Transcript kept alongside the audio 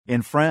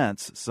In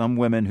France, some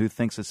women who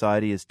think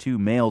society is too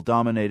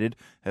male-dominated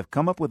have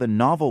come up with a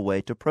novel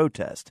way to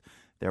protest.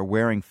 They're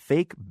wearing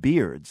fake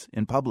beards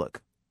in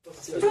public.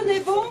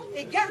 Tenez bon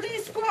et gardez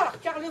espoir,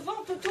 car le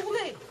vent peut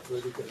tourner.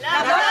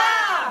 La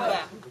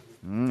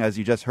Barbe! As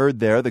you just heard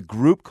there, the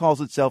group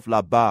calls itself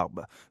La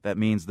Barbe. That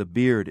means the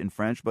beard in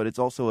French, but it's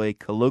also a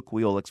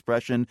colloquial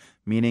expression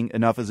meaning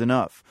enough is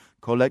enough.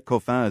 Colette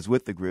Coffin is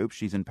with the group.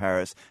 She's in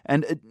Paris.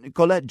 And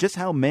Colette, just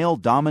how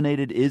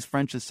male-dominated is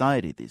French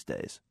society these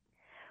days?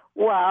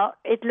 Well,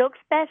 it looks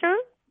better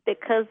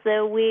because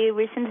we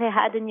recently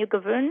had a new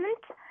government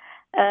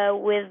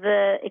with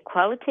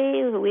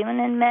equality, women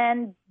and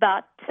men,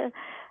 but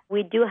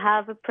we do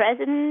have a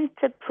president,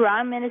 a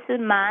prime minister,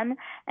 man,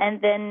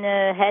 and then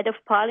head of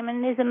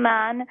parliament is a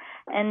man,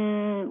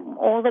 and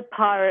all the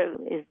power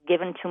is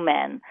given to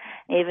men,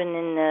 even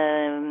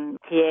in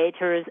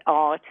theaters,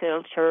 art,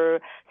 culture,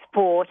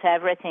 sport,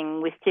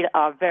 everything. We still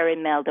are very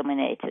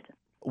male-dominated.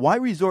 Why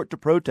resort to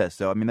protest,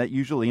 though? I mean, that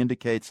usually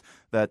indicates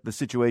that the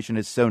situation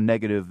is so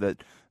negative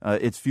that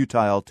it's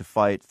futile to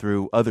fight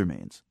through other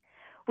means.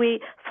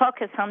 We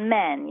focus on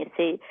men, you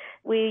see.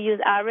 We use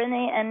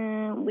irony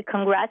and we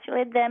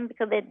congratulate them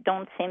because they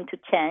don't seem to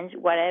change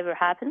whatever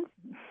happens.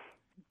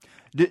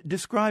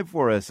 Describe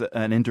for us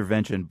an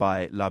intervention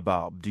by La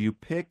Barbe. Do you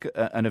pick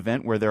an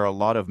event where there are a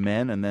lot of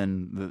men and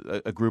then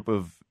a group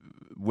of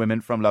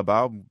women from La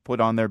Barbe put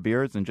on their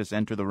beards and just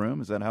enter the room?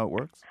 Is that how it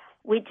works?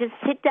 We just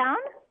sit down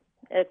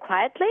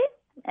quietly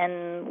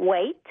and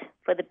wait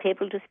for the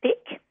people to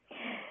speak.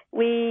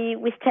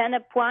 We stand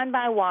up one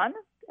by one,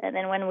 and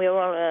then when we're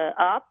all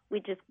up, we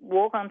just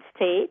walk on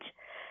stage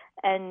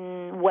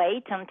and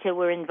wait until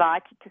we're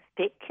invited to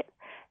speak.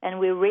 And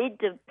we read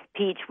the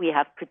speech we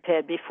have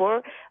prepared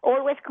before,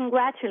 always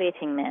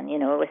congratulating men,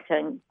 always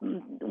saying,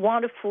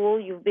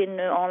 wonderful, you've been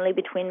only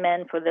between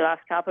men for the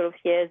last couple of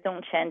years,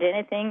 don't change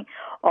anything.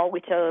 Or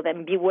we tell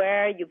them,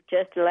 beware, you've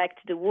just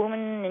elected a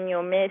woman in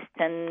your midst,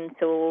 and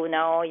so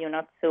now you're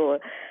not so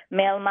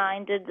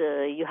male-minded,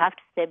 you have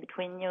to stay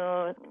between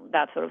you,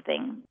 that sort of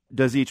thing.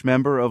 Does each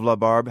member of La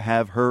Barbe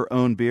have her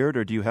own beard,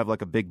 or do you have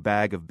like a big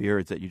bag of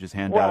beards that you just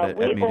hand out at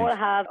meetings? We all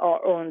have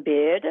our own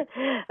beard.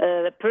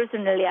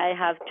 Personally, I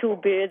have two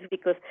beards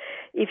because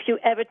if you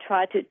ever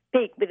try to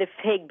speak with a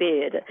fake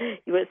beard,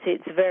 you will see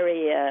it's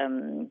very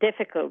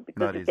difficult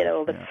because you get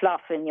all the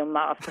fluff in your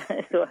mouth.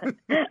 So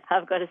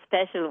I've got a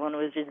special one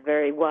which is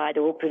very wide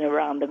open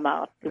around the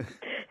mouth to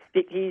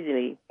speak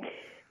easily.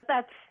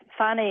 That's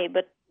funny,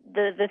 but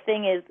the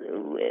thing is,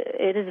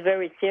 it is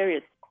very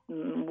serious.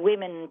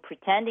 Women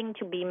pretending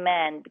to be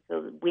men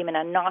because women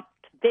are not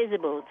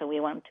visible, so we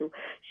want to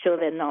show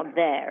they're not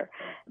there.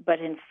 But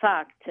in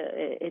fact,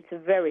 it's a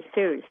very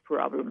serious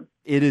problem.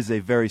 It is a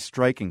very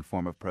striking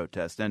form of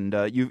protest, and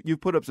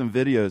you've put up some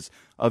videos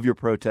of your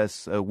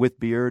protests with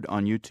beard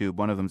on YouTube,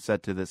 one of them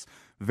set to this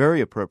very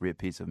appropriate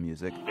piece of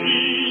music.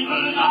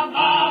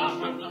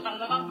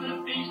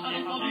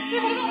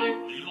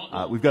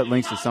 We've got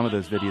links to some of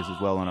those videos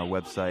as well on our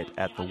website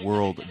at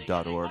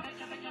theworld.org.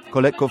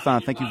 Colette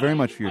Coffin, thank you very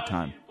much for your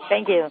time.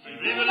 Thank you.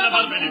 Vive la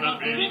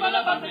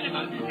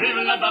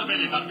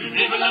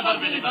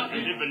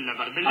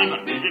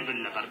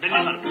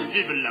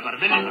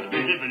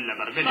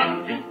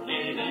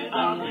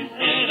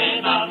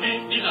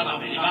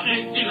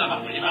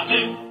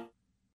Barbe,